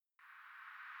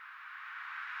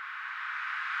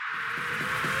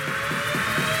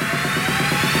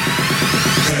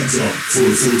hands up for the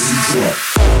 13th drop.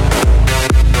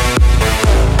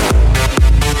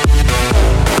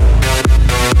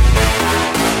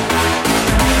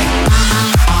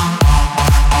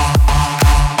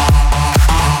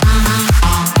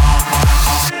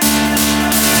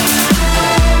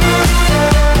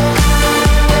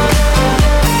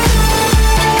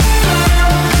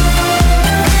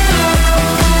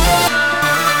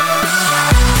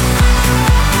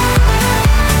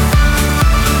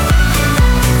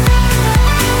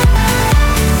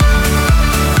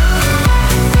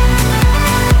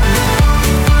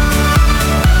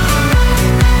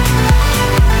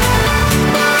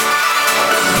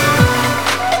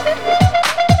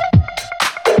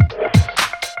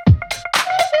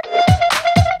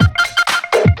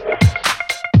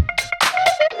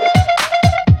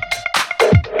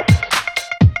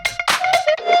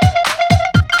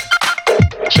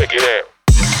 Check it out.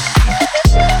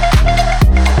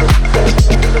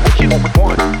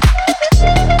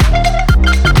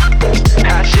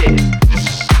 Hot shit.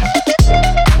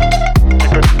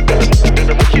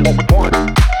 What you want?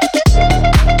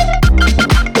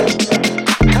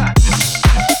 Hot.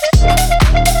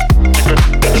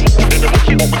 What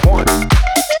you want?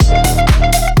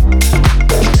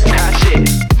 Hot shit.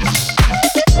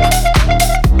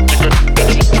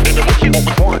 What you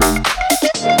want?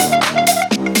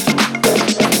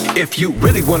 If you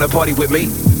really wanna party with me,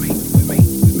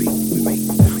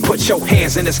 put your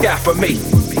hands in the sky for me.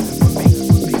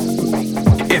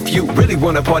 If you really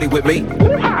wanna party with me,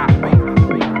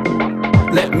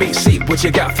 let me see what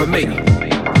you got for me.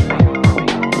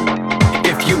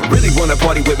 If you really wanna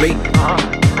party with me,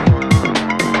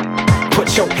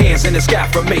 put your hands in the sky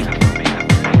for me.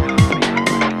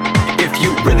 If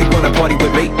you really wanna party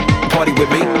with me, party with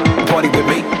me, party with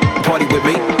me, party with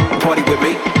me, party with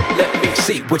me, let me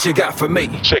see what you got for me.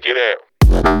 Check it out.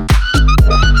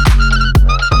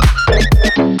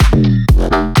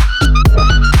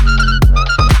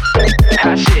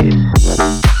 Hot shit.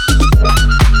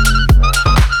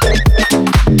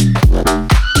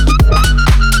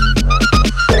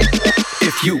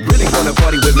 If you really wanna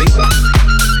party with me,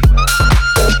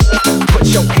 put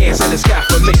your hands in the sky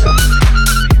for me.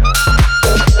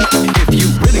 If you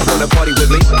really wanna party with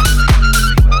me,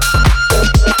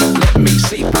 let me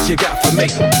see what you got for me.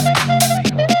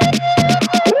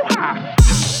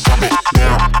 Drop it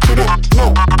down to the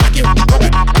floor, like you love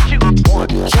it. What you want?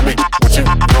 Show me what you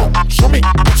know. Show me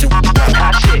what you got.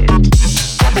 Hot shit.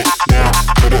 Drop it down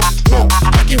to the floor,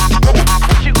 like you love it.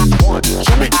 What you want?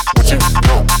 Show me what you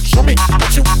know. Show me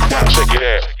what you got. Check it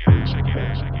out.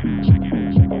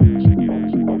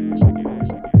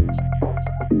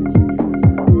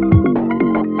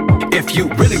 If you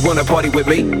really wanna party with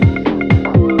me,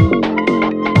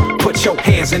 put your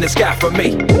hands in the sky for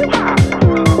me.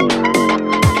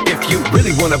 If you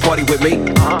really wanna party with me,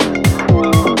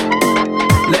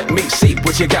 let me see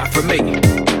what you got for me.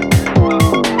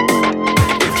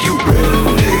 If you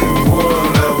really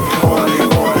wanna party,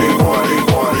 party, party,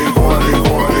 party, party,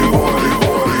 party, party, party,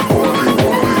 party,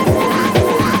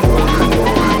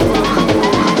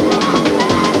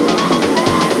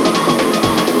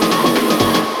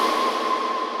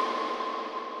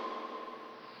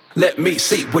 let me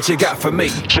see what you got for me.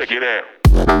 Check it out.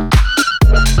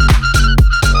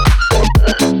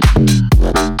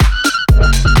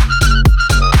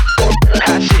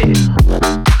 Hot shit.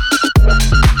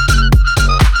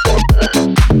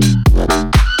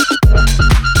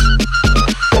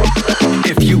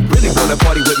 If you really wanna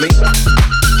party with me,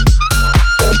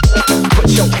 put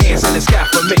your hands in the sky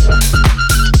for me.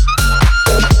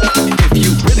 If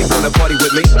you really wanna party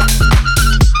with me,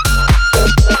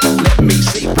 let me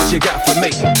see what you got for me.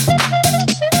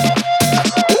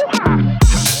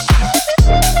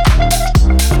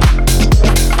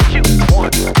 What you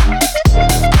want?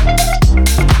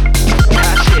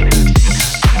 Hot shit.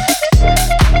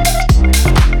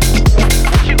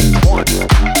 What you want?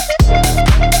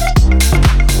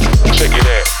 Check it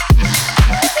out.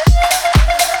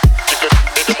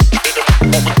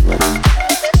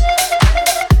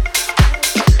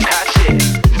 Hot shit.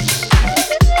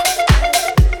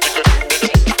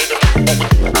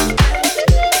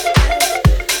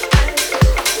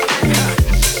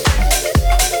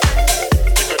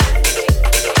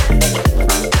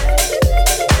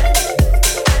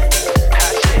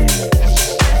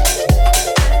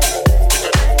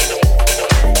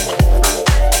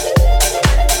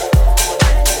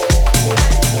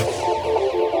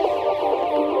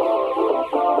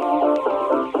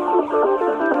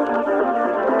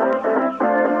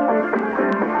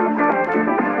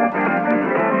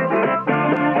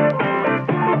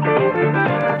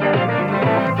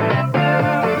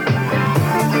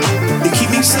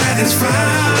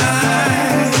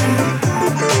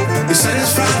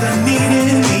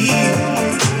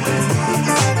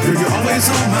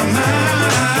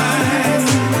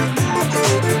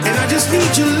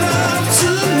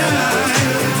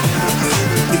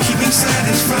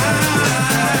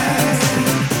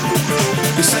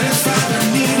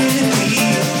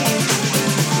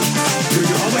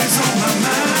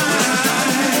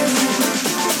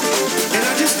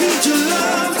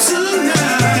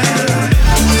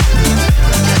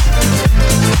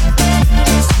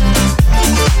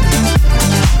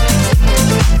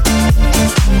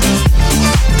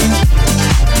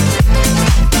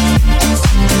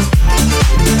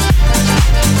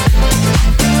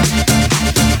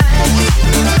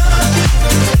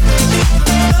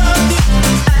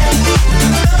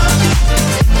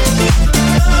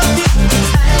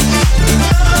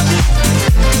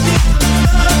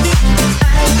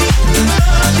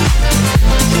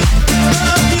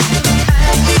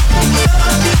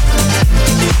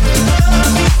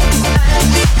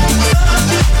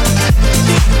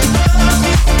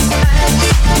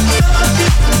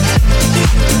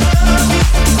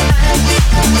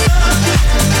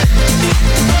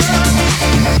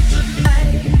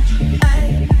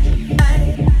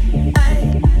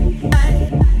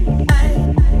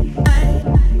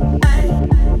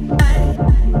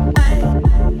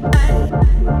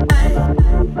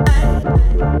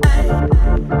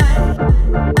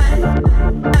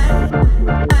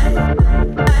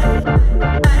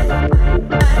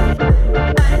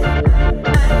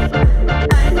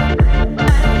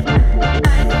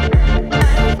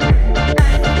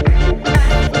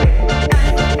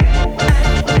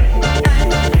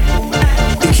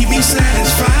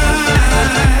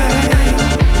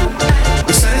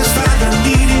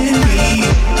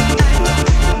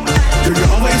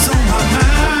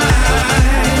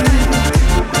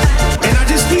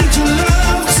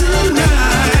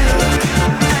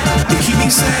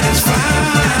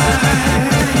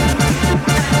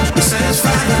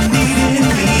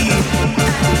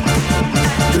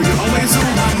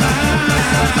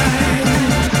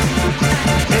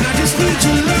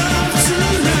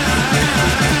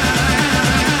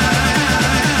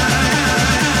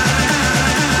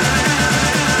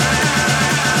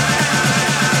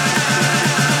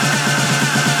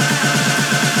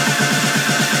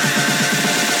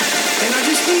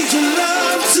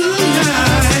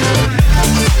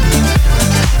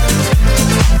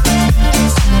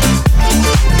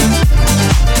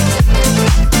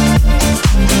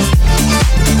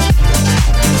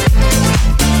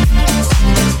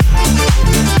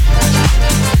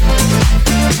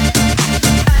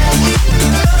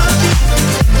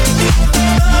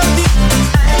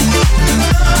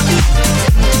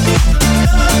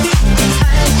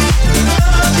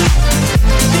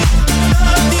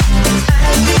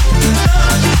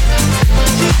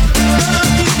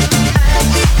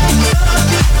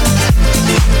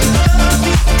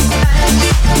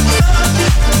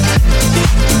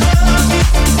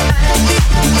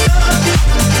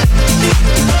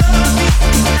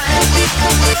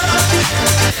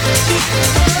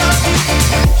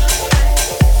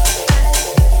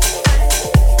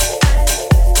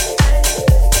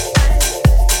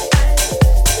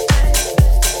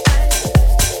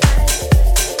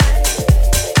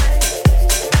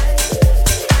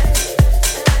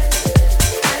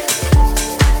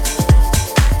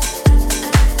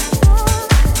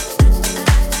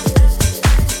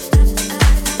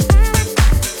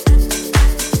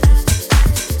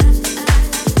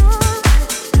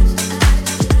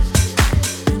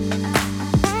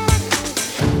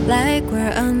 like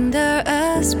we're under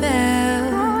a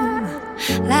spell,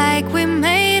 like we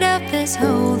made up this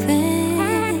whole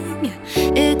thing.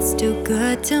 It's too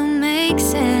good to make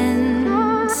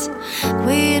sense.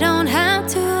 We don't have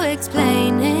to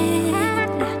explain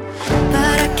it,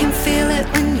 but I can feel it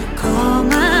when you call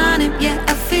my name. Yeah,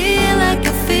 I feel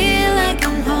like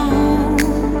I'm home,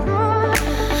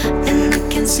 and I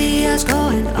can see us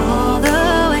going all the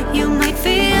way. You might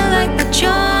feel like, but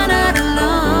you're not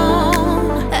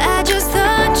alone. I just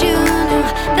thought you knew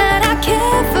that I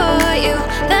care for you,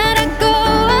 that I'd go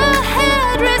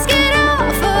ahead, risk it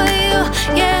all for you.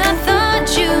 Yeah, I thought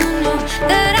you knew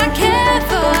that I care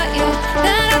for you,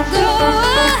 that I'd go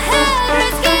ahead, risk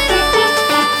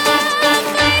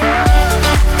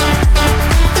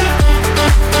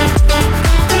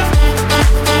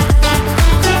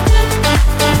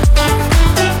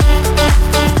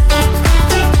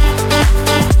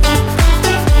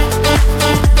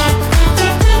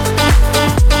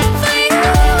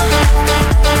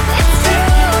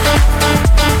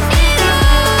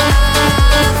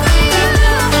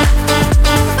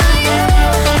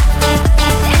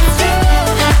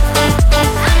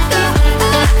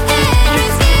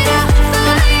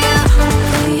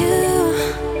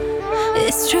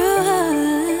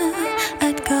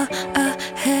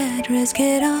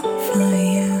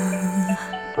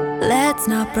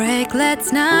look,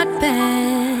 let's not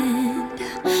bend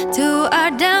to our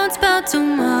downspout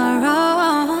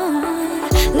tomorrow.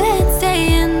 Let's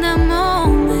stay in the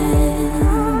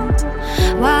moment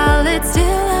while it's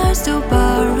still ours to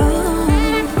borrow.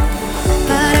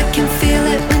 But I can feel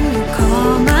it when you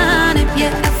call my name.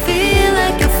 Yeah, I feel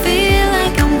like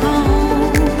I'm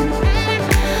home.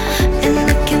 And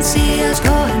I can see us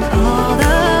going all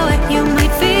the way. You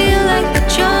might feel like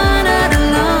that you're not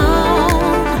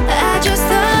alone. I just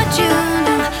thought you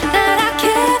knew that I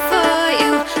care for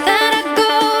you, that I'd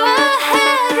go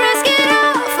ahead, risk it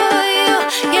all for you.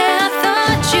 Yeah, I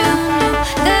thought you knew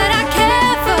that I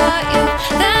care for you,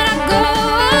 that I'd go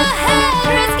ahead,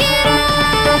 risk it all.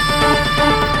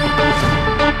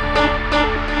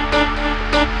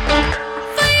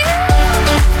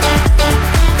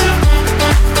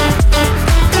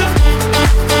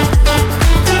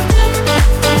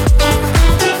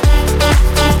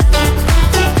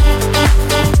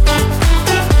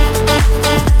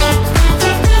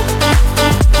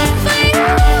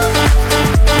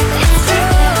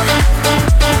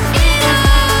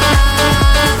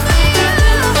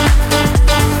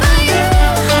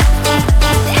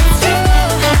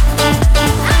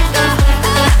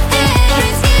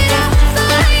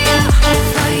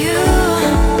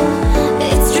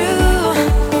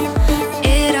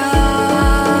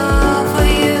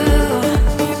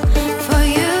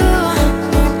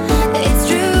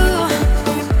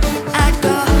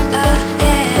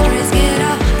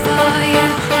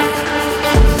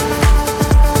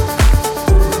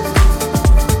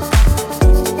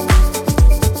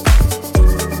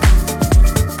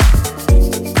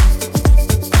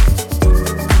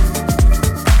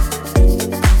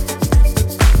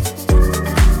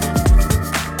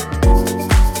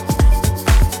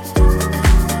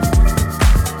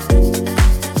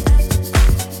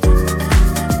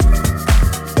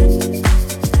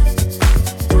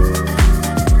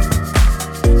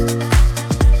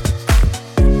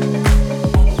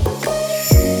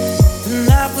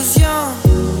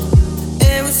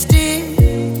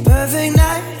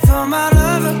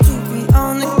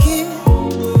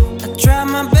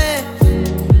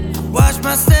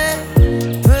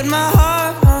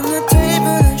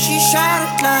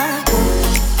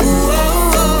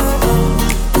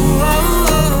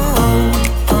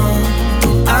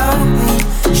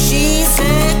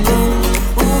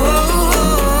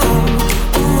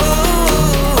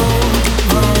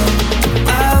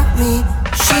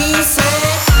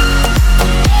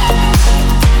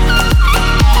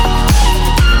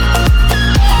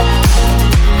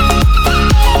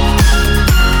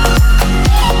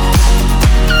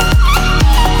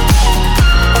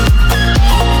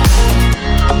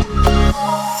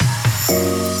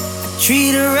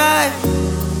 Treat her right,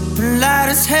 polite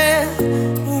as hell.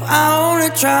 Oh, I only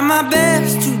try my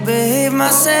best to behave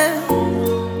myself.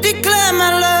 Declare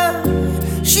my love,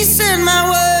 she said my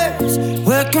words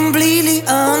were completely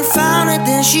unfounded.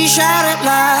 Then she shouted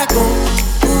like,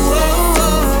 oh, ooh,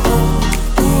 oh, oh,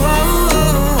 oh, ooh, oh, oh,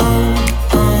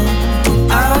 oh, oh,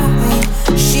 oh, me.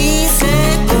 She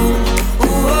said, oh, ooh,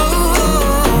 oh,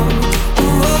 oh,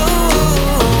 ooh, oh,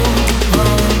 oh,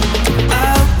 oh,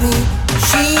 oh, me.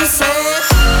 She said.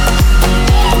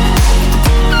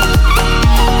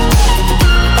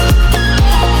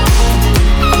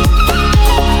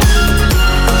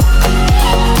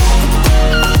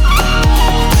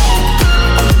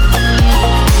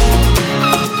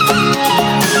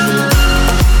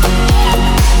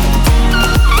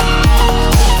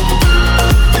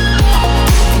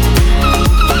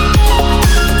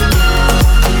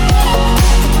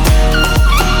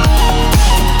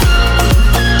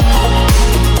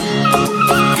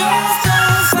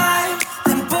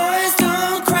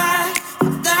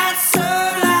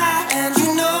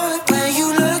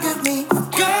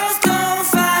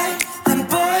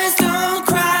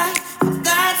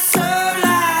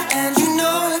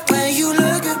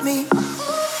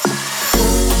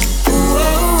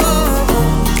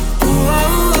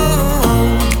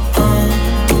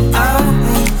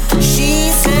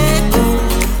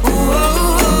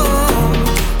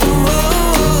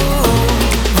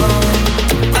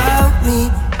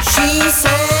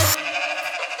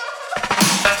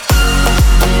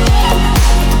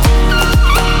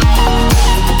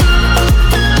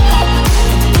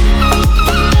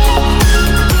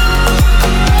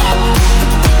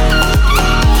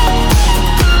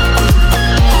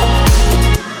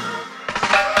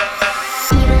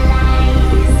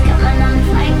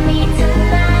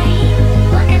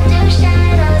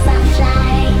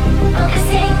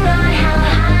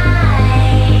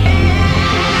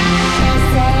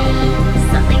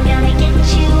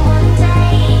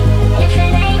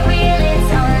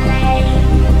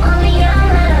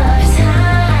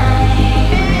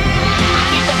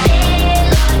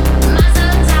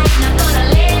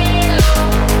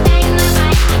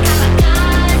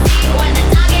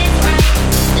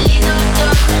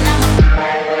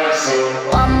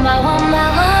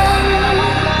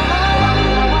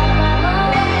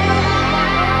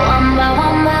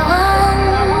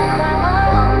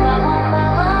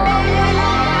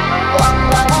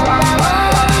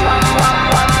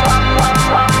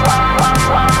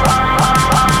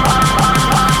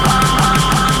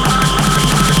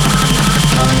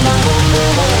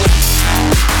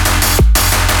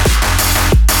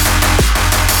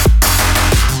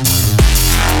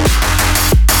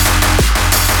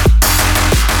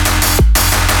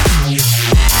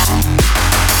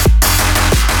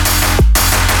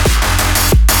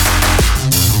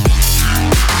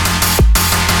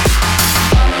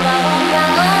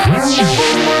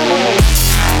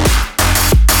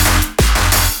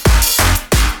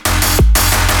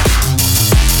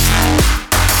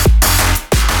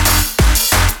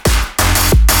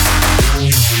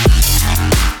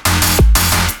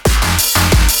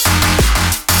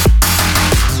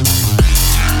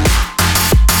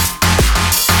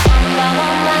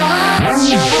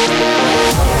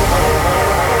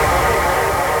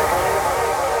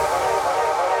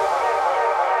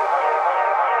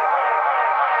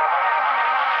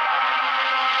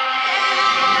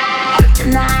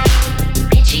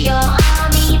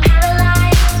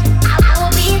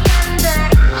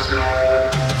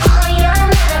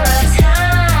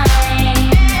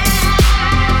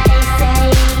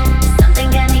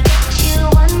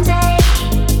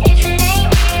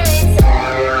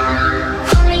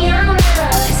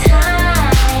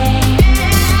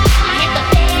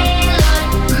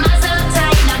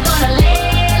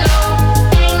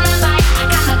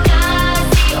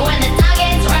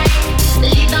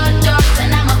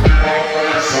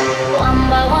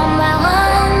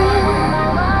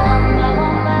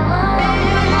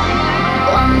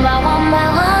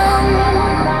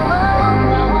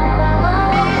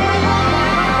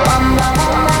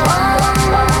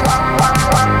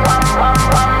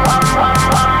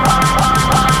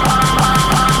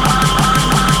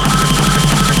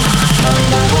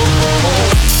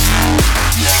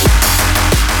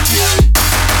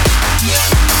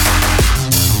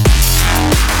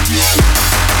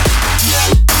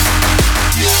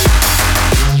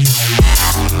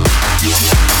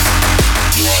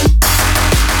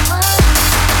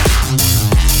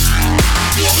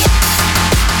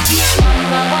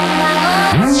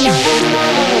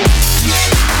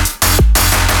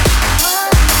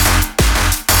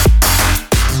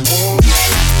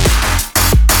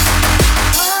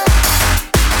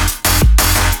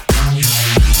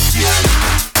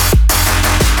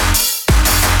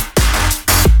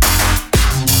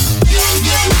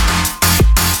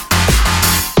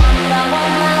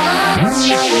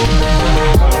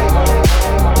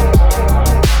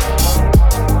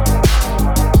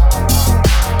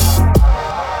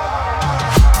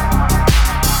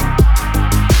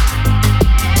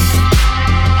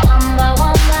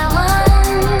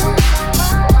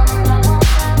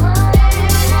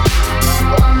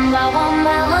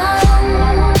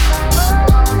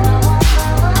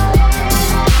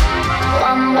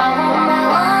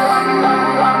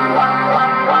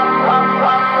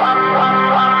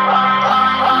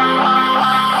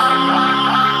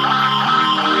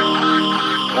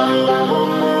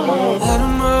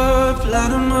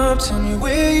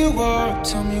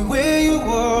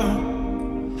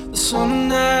 summer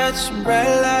nights, some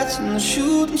bright lights and the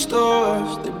shooting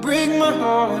stars, they break my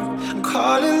heart. I'm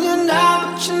calling you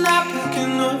now, but you're not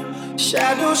picking up.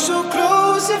 Shadows so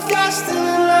close, if you're still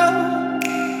in love,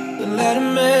 then light a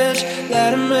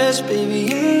match,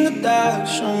 baby, in the dark.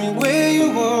 Show me where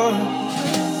you are.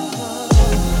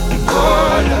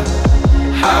 Oh, love,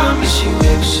 how I miss you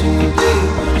every single day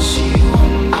when I see you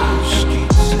on those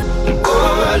streets.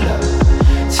 Oh, love,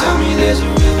 tell me there's a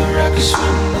river I can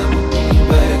swim that will bring you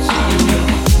back to you.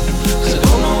 'Cause I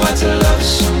don't know what to love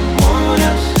someone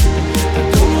else. I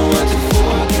don't know what to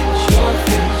forget your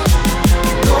face.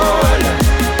 Oh, love,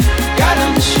 gotta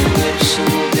miss you every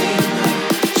single day now.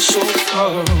 So far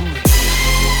away.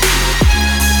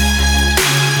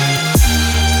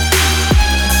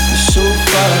 So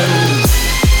far away.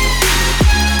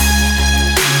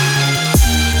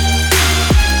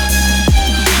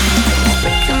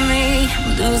 Look at me,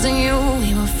 I'm losing you. We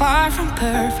were far from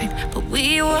perfect, but we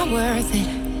were worth it.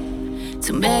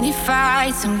 Too many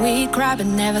fights and we cried but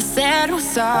never said we're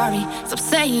sorry. Stop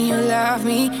saying you love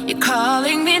me. You're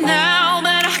calling me now,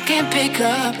 but I can't pick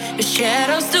up. Your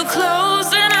shadow's too close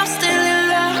and I'm still in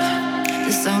love.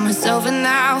 The summer's over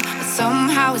now, but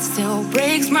somehow it still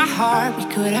breaks my heart. We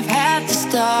could have had to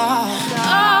stop.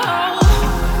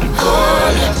 Oh,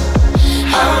 love,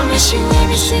 how I miss you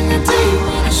every single day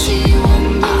when I see you on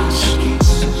those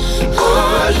streets. Oh,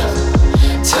 love,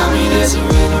 tell me there's a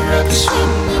river I can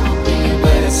swim that will bring you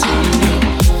back to you.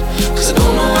 'Cause I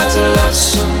don't know how to love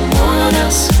someone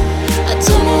else. I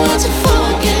don't know how to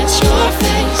forget your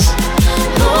face.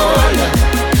 Oh, love,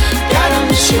 gotta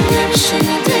miss you every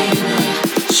single day now.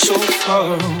 So far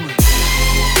away.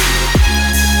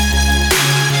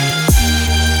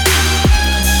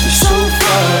 So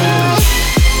far away.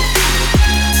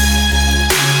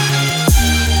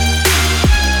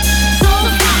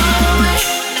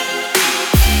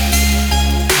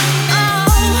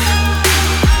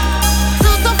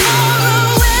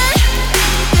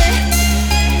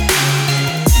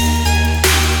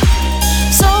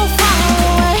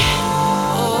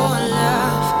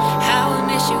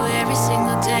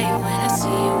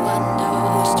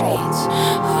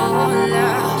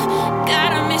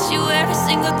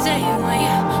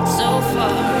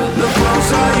 The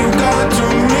closer you got to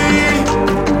me,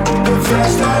 the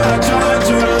faster I try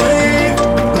to leave.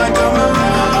 Like a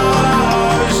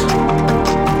mirage,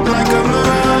 like a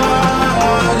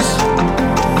mirage.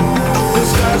 The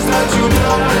scars that you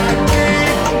don't let me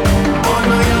on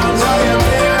my arms, I am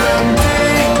here empty.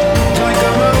 Like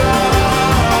a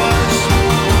mirage,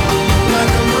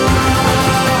 like a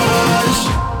mirage.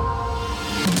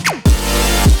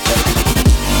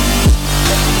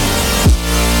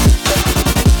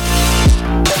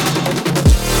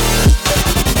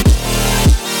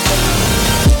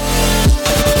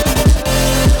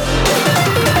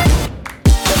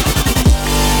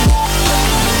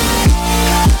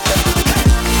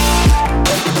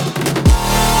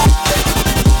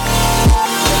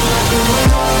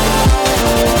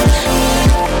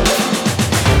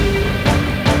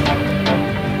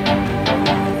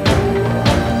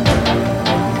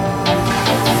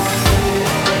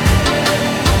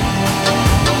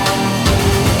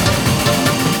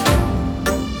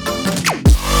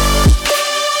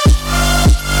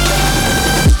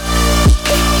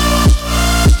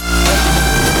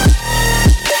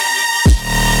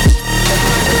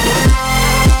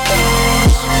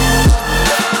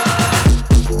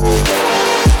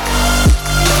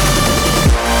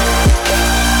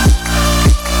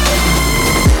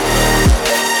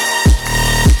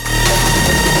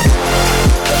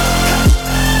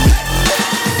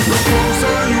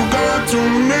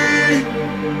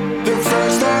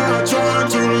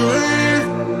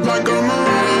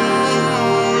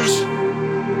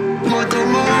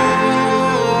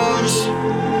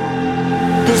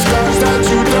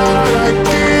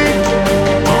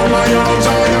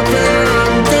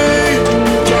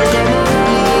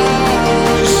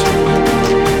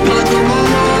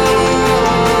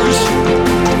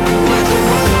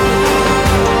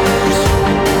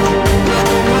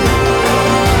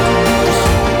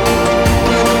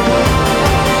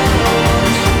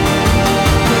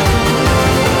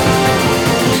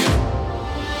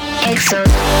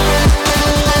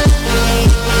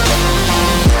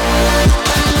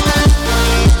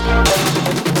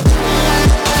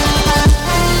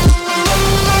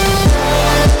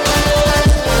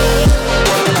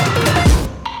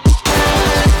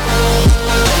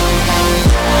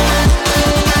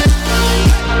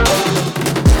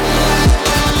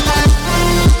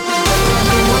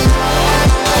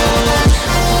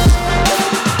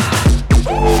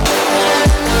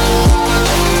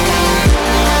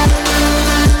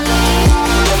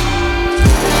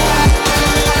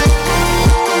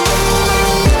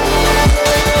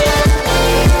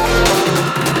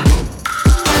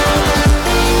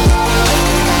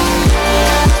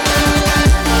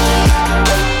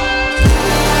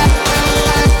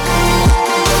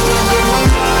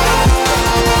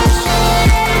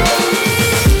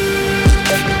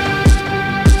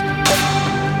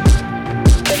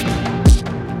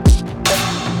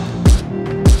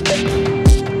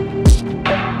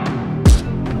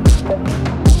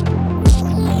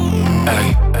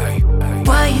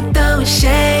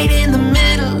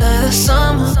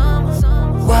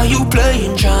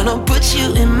 Tryna put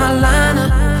you in my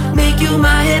liner, make you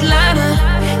my headliner.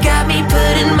 Got me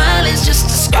putting mileage just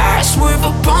to skirt swerve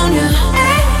upon you.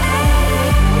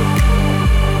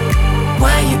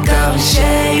 Why you throwing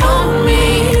shade on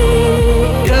me?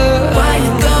 Why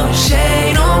you throwing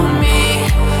shade on me?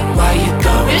 Why you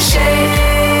throwing shade?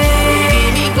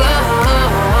 Give me glow,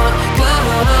 glow.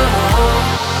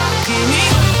 Give me.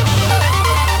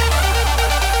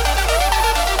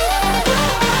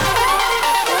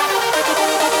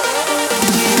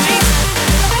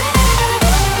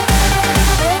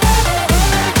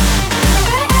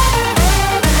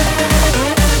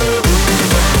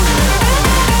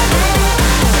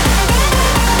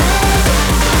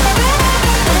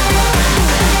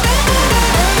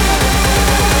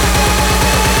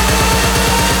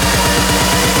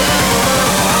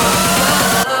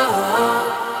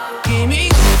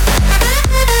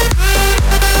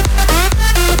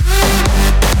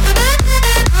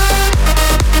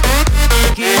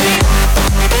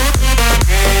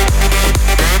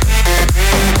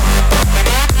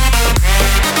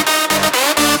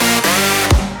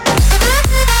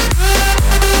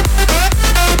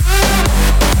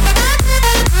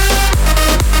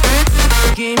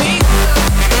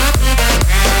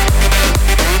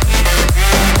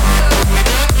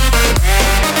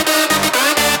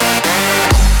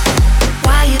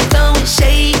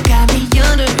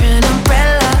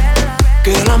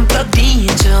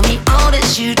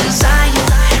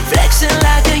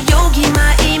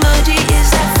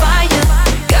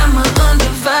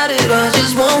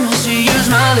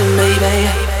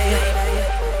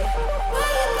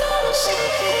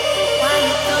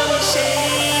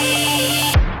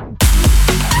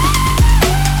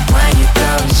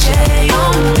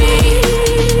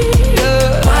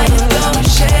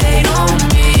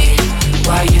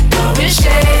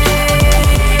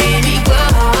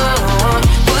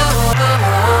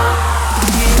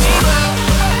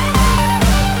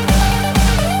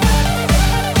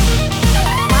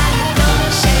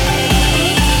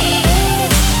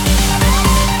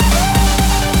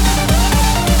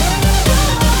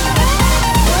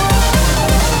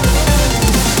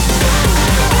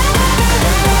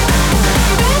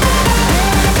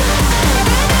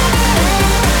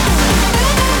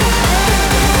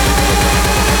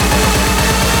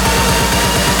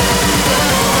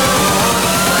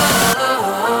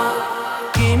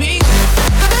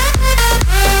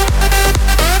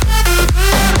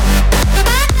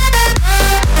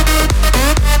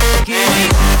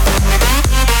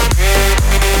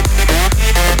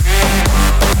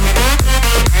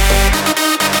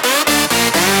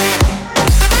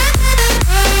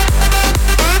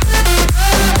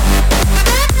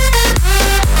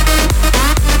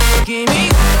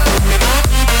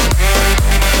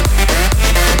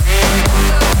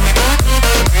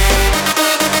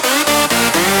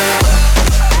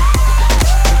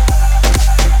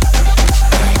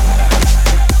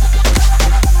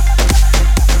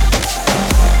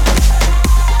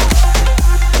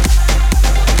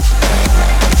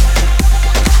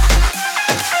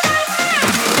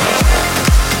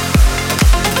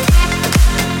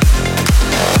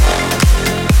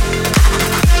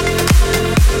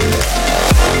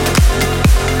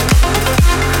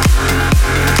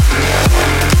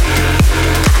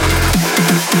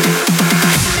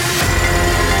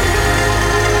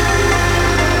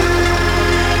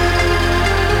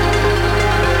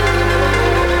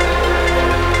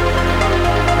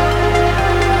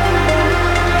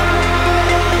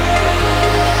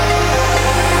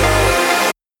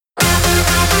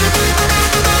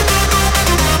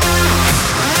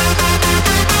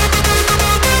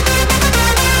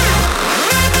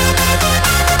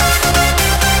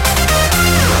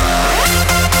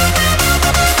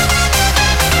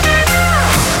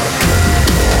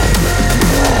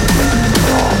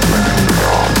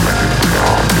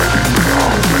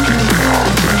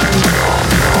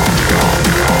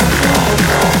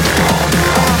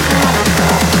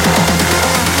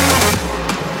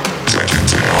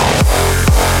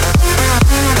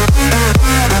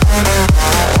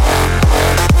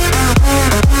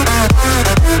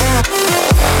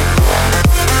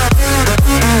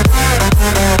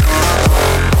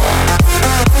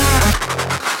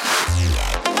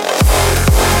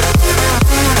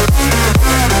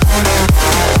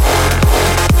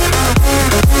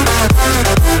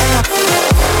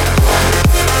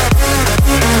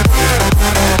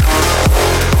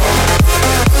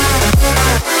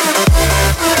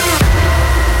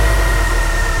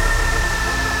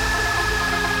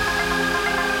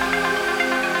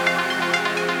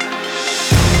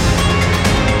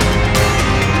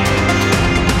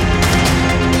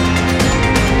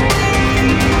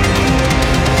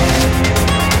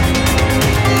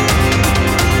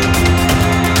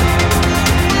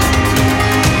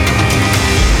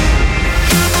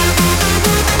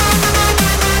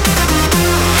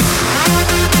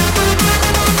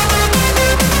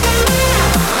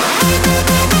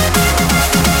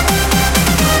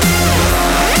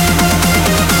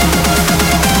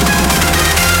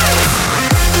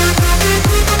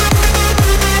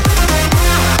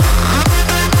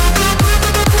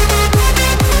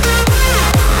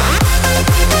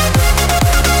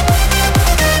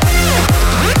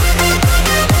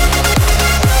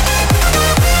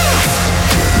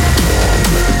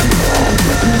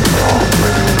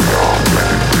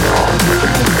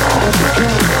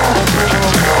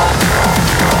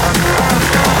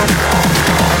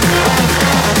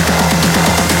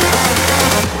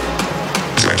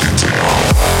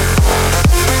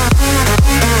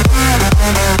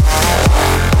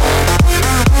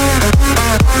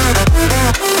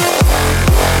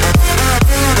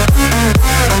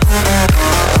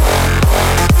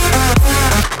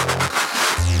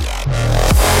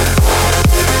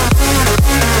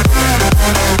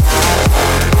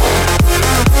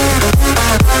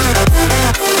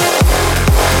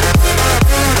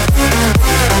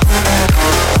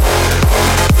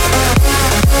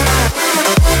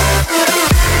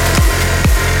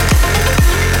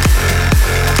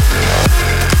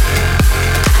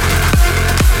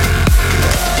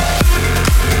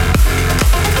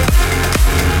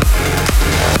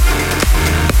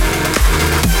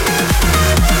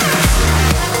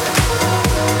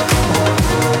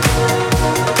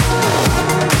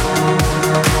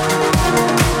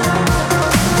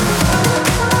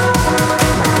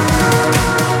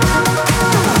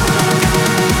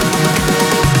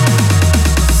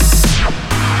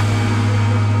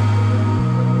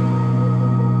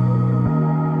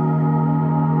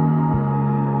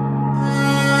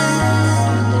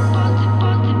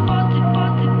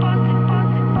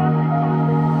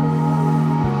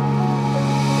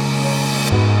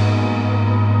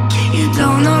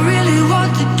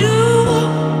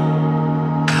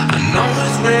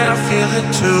 feel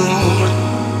it too.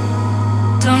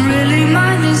 Don't really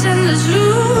mind this endless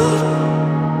loop.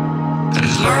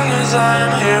 As long as I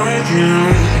am here with you,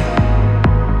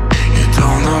 you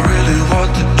don't know really what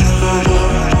to do.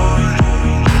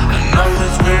 I know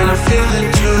it's when I feel it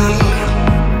too.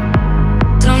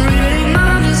 Don't really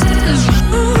mind this endless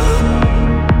loop.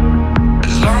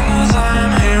 As long as I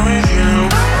am here with you,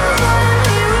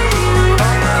 as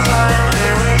long as I am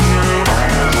here with you.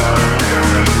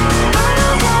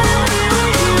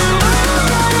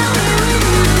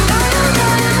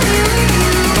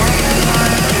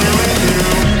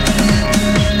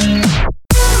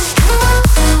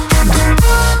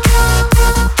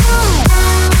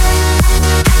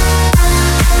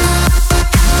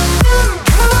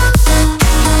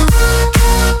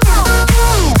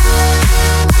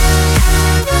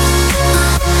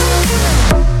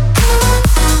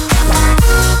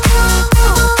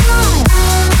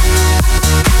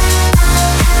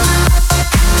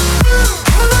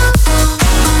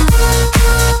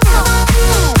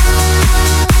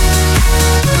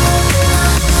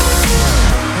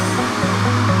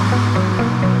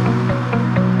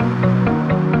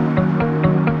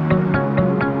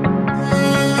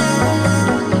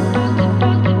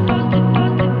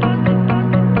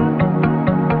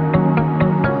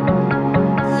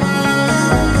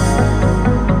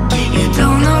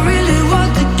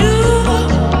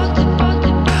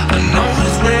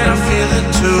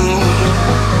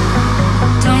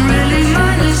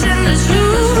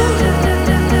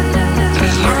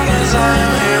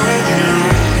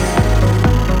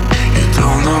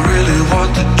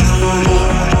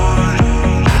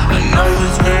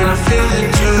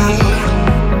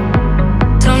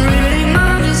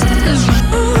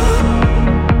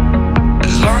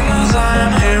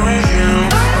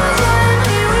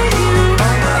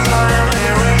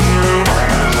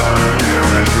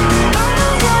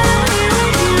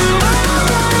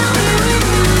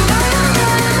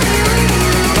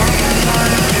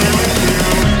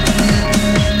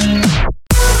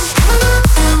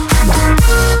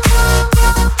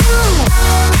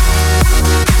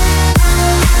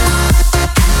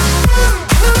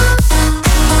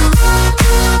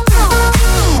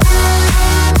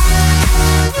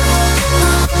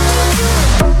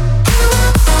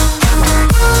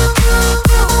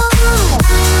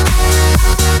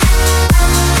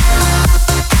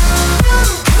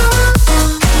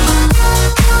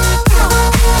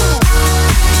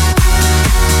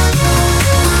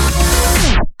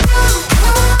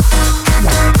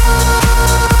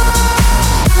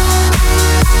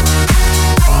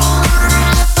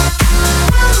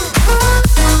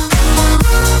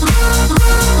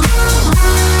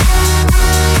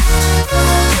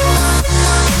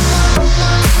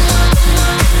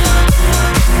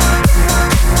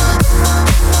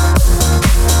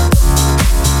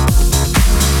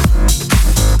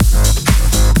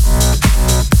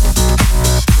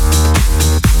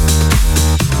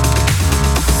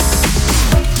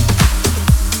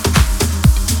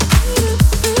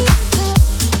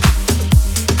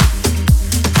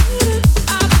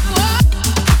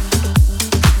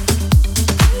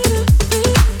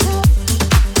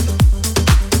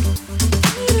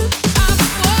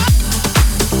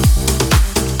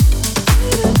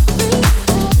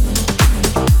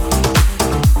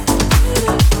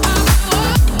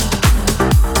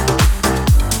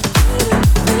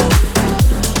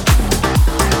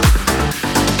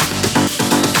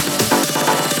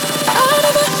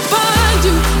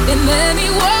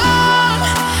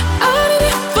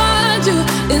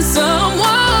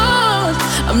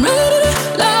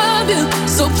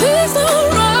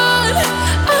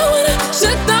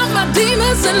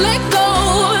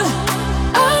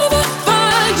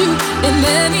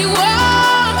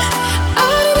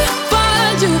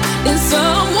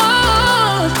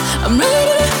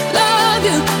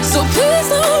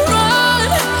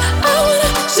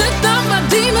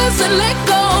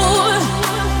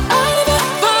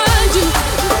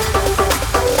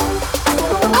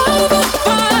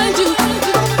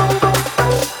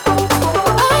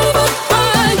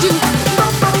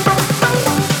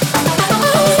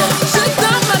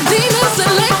 Demons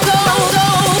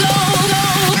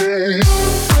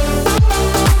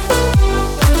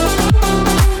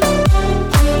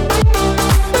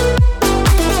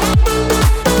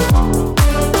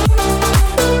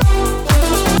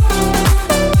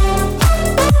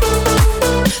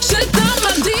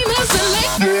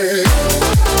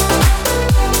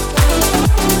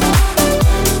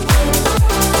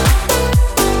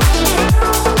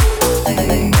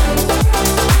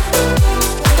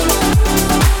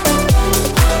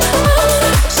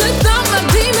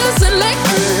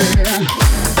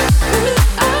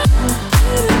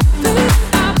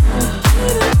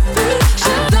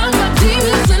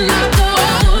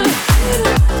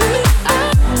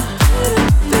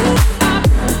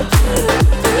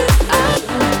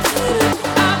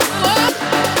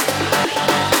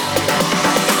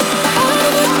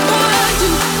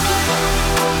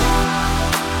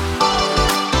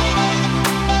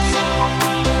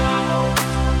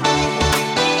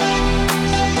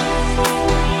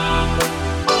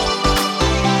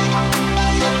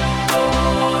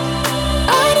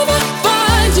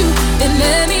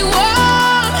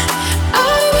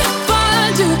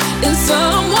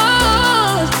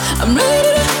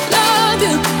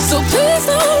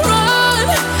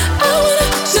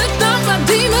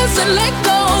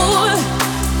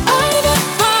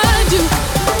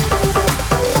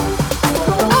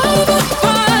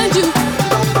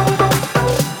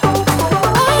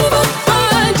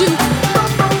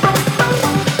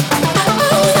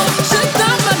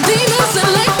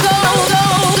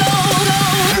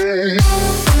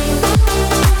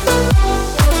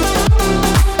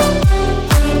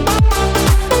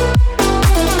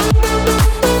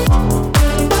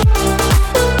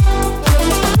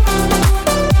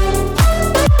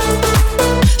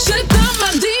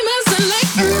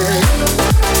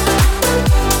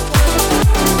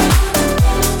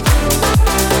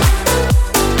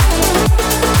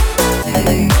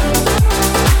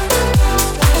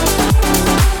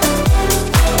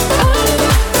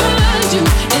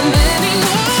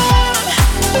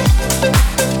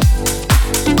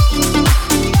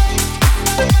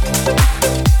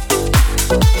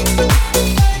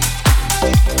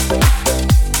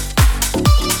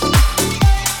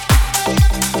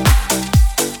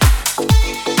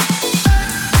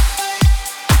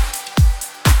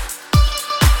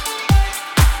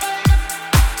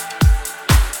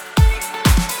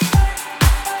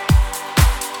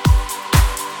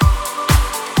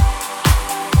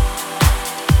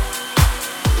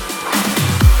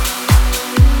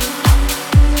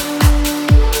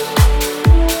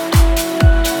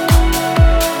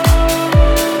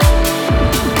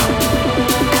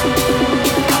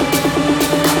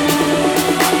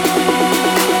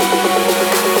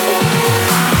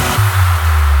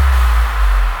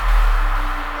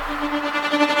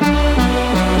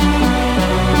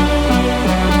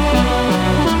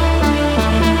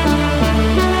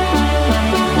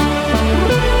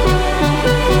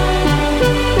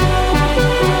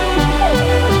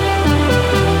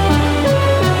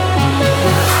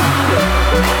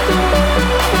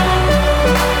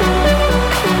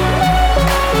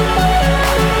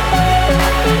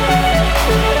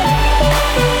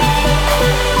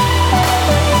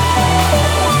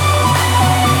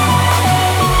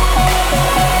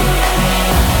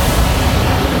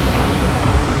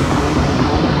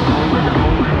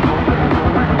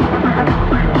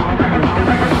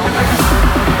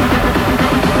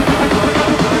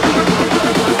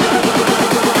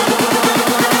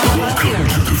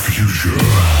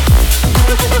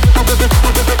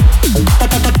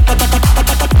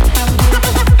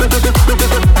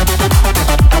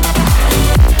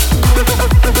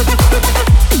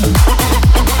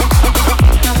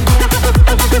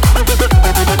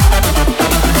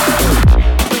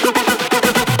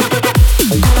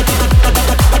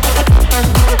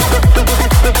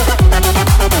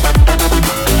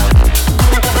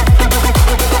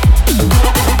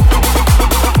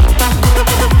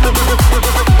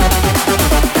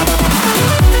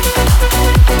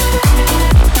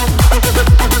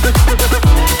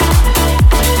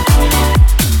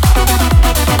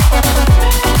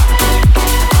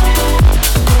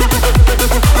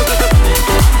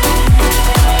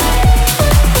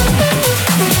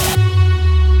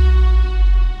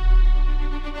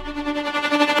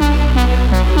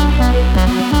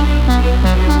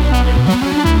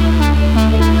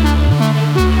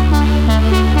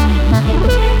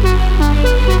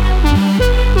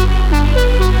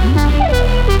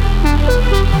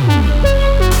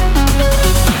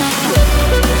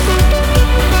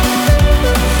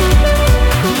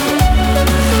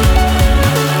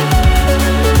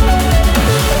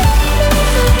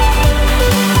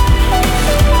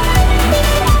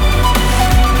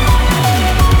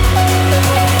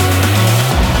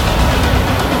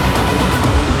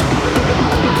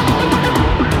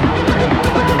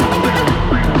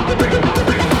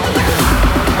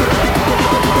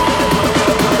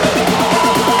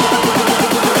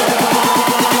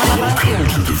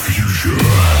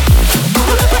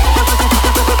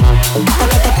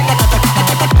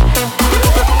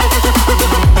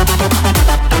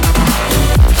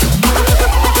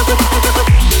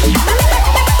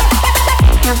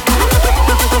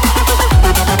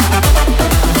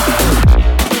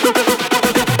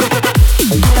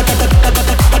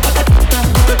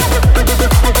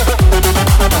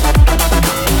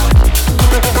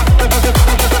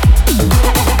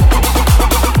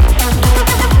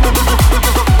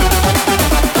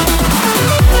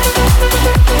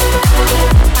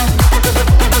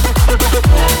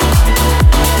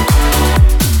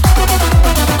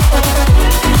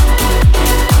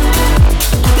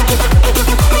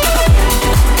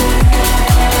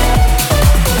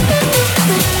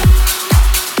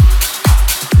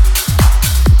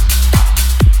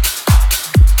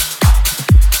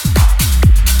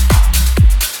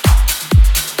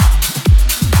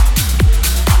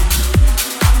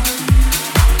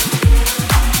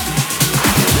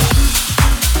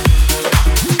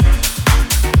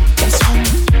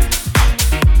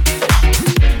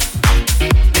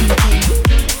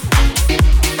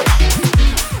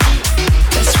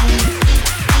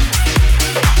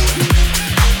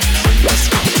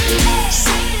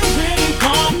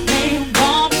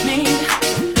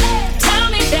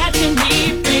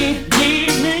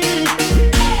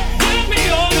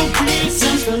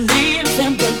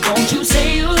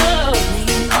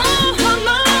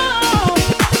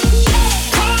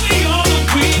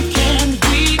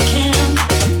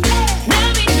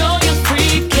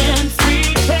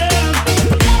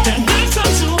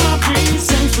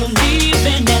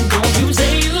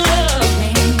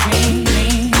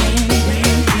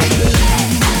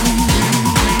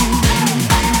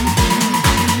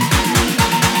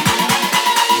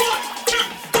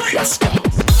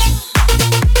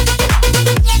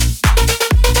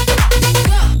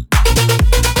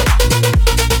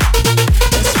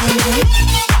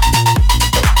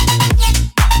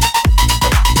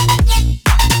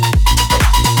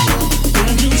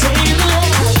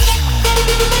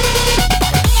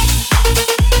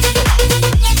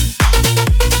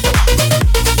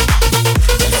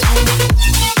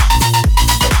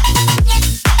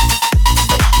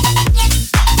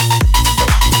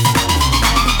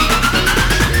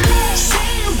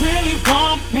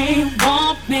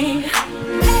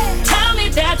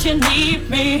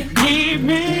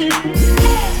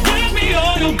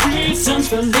reasons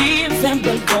for leaving,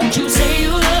 but don't you say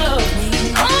you love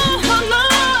me. Oh no.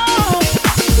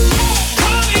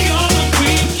 Call me on the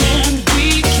weekend.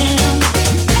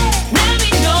 Let me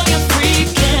know you're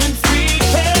freaking.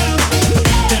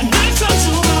 Then listen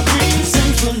to my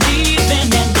reasons for leaving,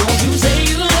 and don't you say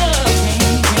you love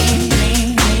me.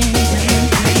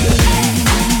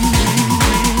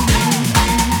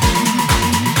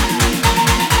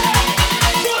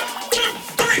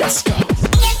 Let's go.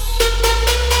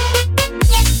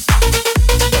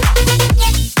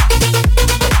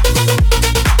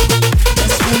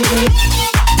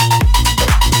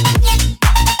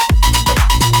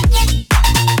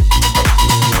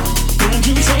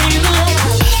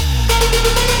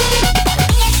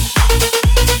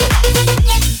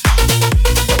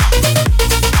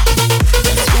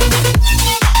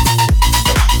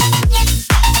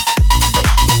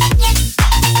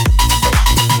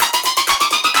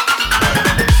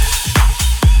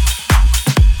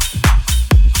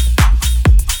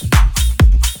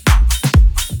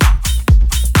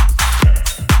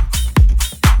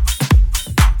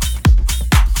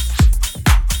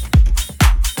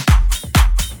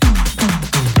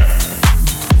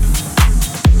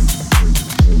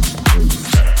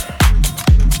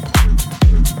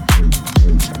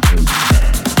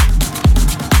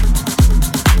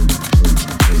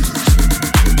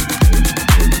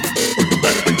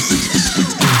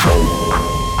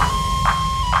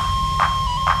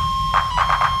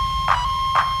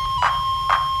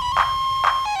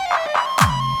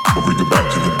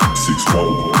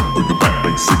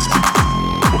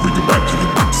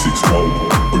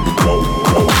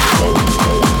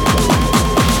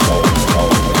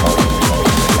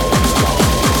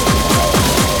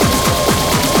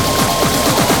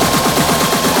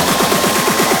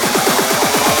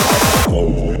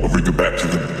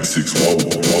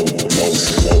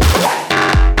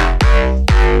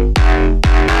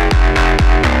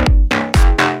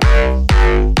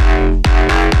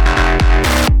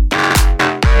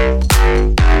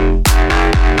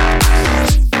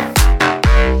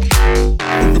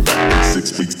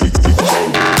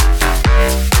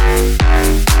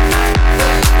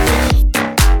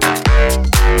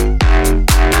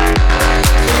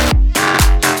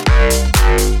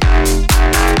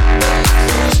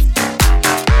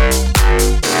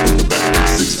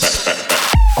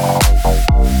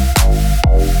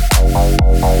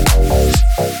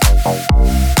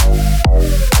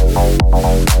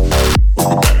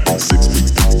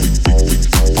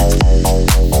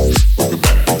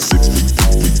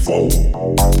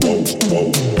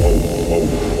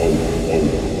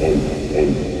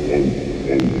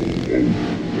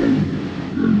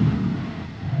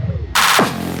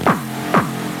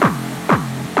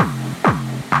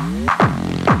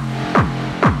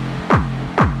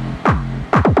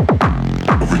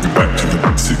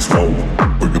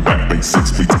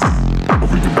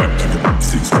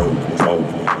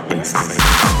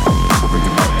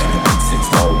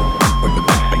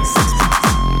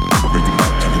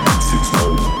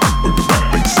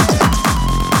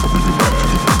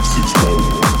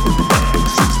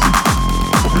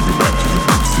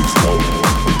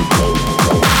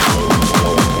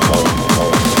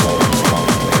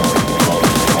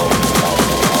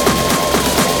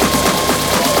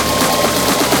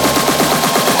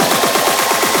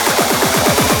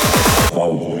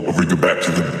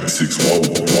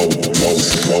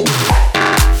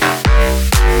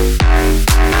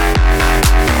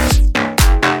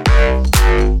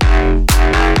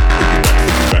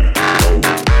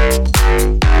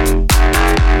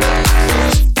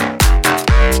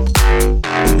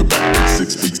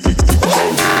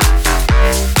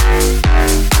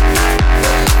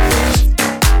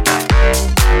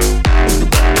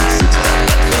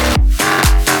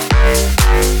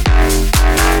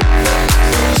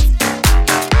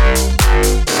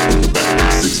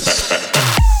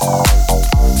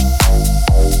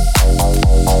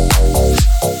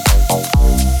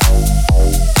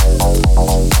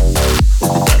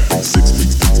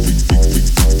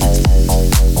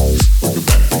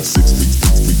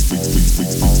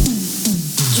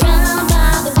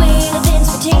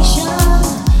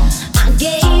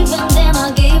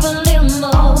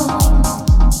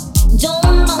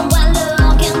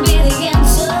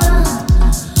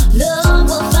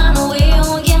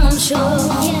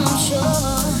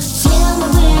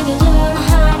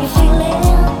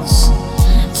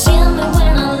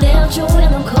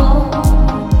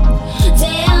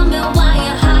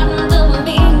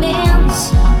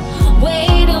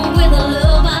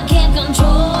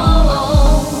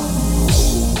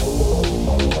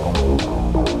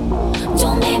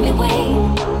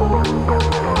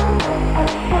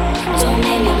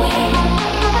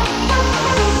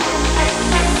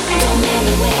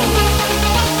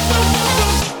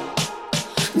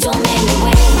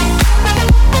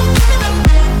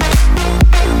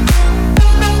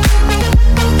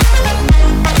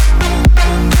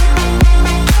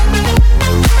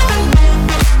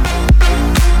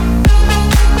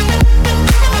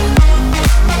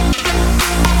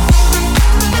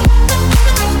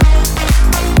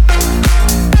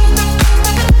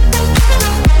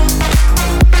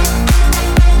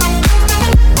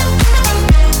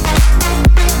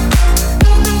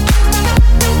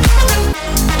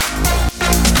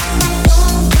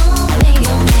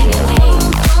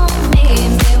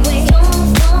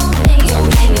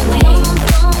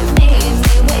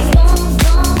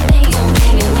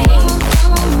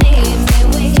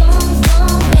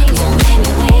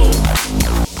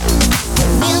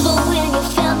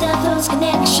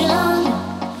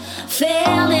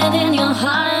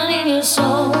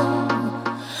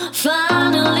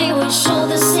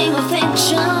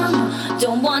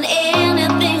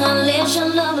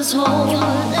 is whole.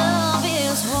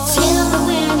 Tell me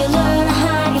when you learn to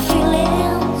hide your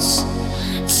feelings.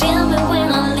 Tell me when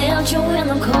I left you in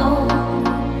the cold.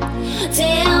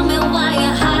 Tell me why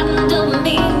you're hiding the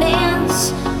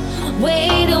meanings,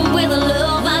 waiting with a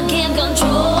love I can't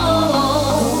control.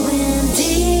 Going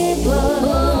deeper,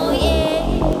 oh yeah.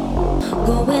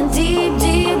 Going deep,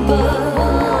 deeper.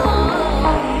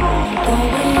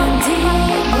 Going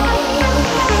deeper.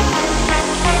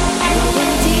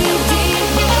 Going deep,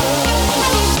 deeper.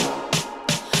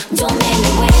 Don't make me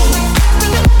wait.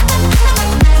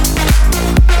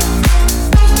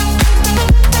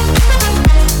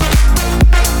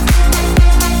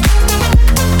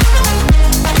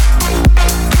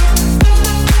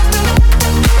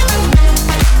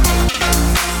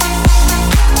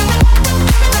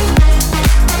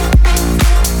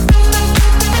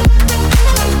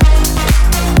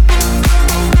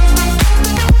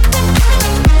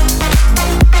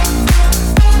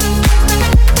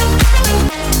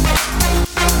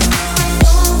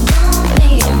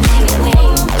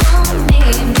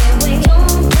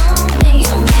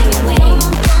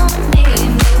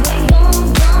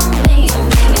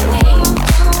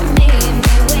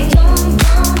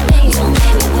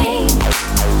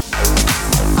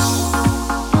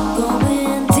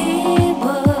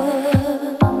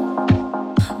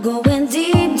 Going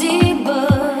deep, deeper.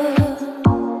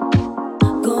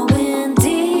 Going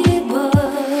deeper.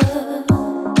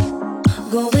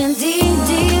 Going deep,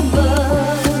 deeper.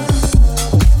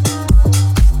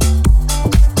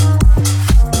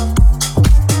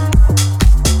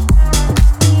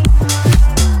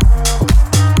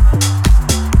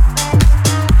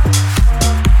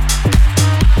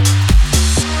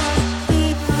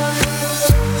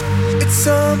 It's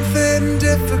something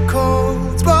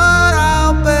difficult, but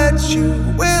I'll bet you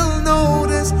will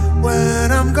notice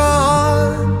when I'm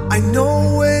gone. I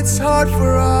know it's hard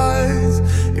for us.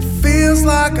 It feels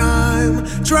like I'm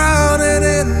drowning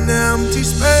in empty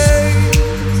space.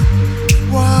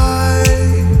 Why?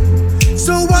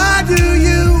 So why do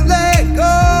you let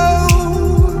go?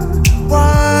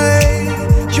 Why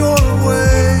you're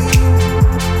away?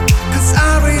 'Cause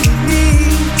I really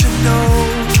need to know.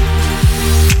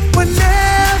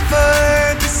 Whenever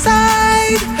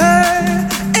beside her,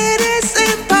 it is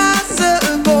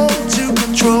impossible to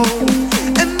control.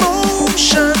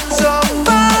 Emotions on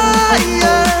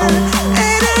fire,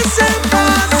 it is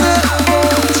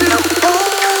impossible to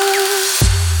hold.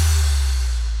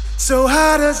 So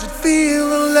how does it feel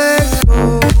to let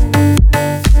go?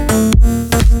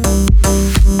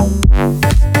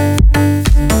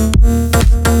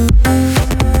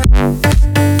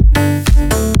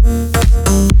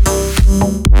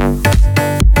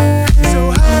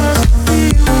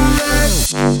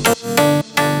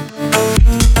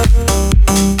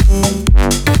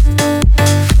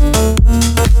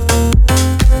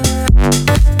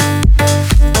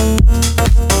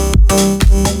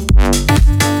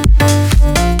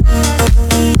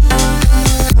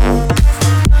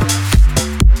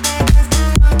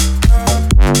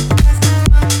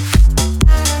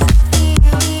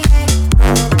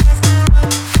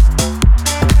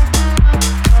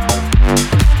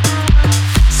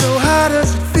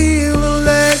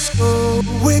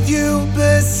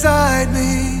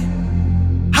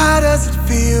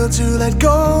 To let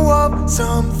go of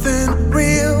something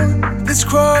real, this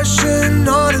crushing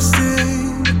honesty,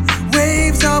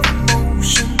 waves of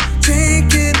emotion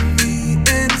taking me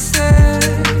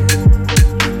insane.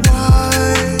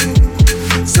 Why?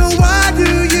 So why do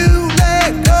you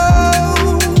let go?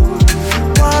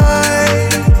 Why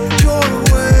you're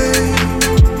away?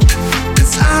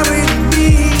 'Cause I really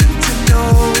need to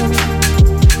know.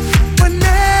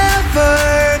 Whenever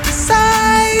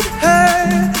beside her,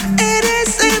 it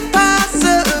is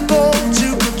impossible to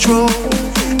control.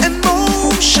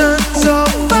 Emotions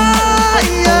on fire.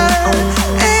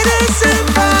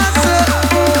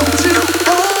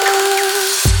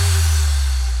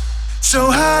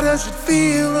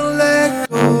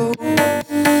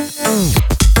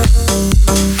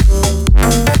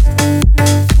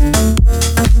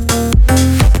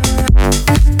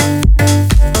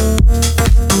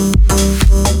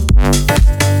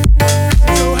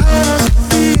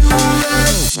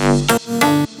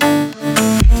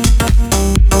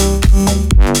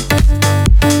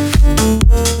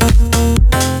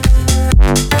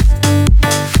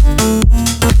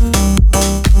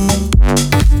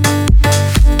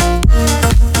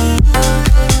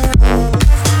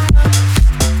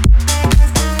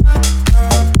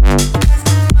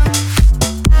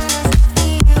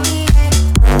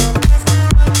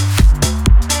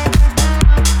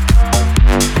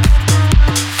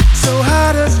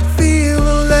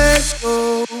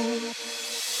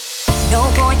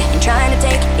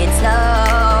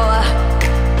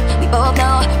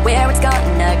 where it's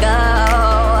gonna go.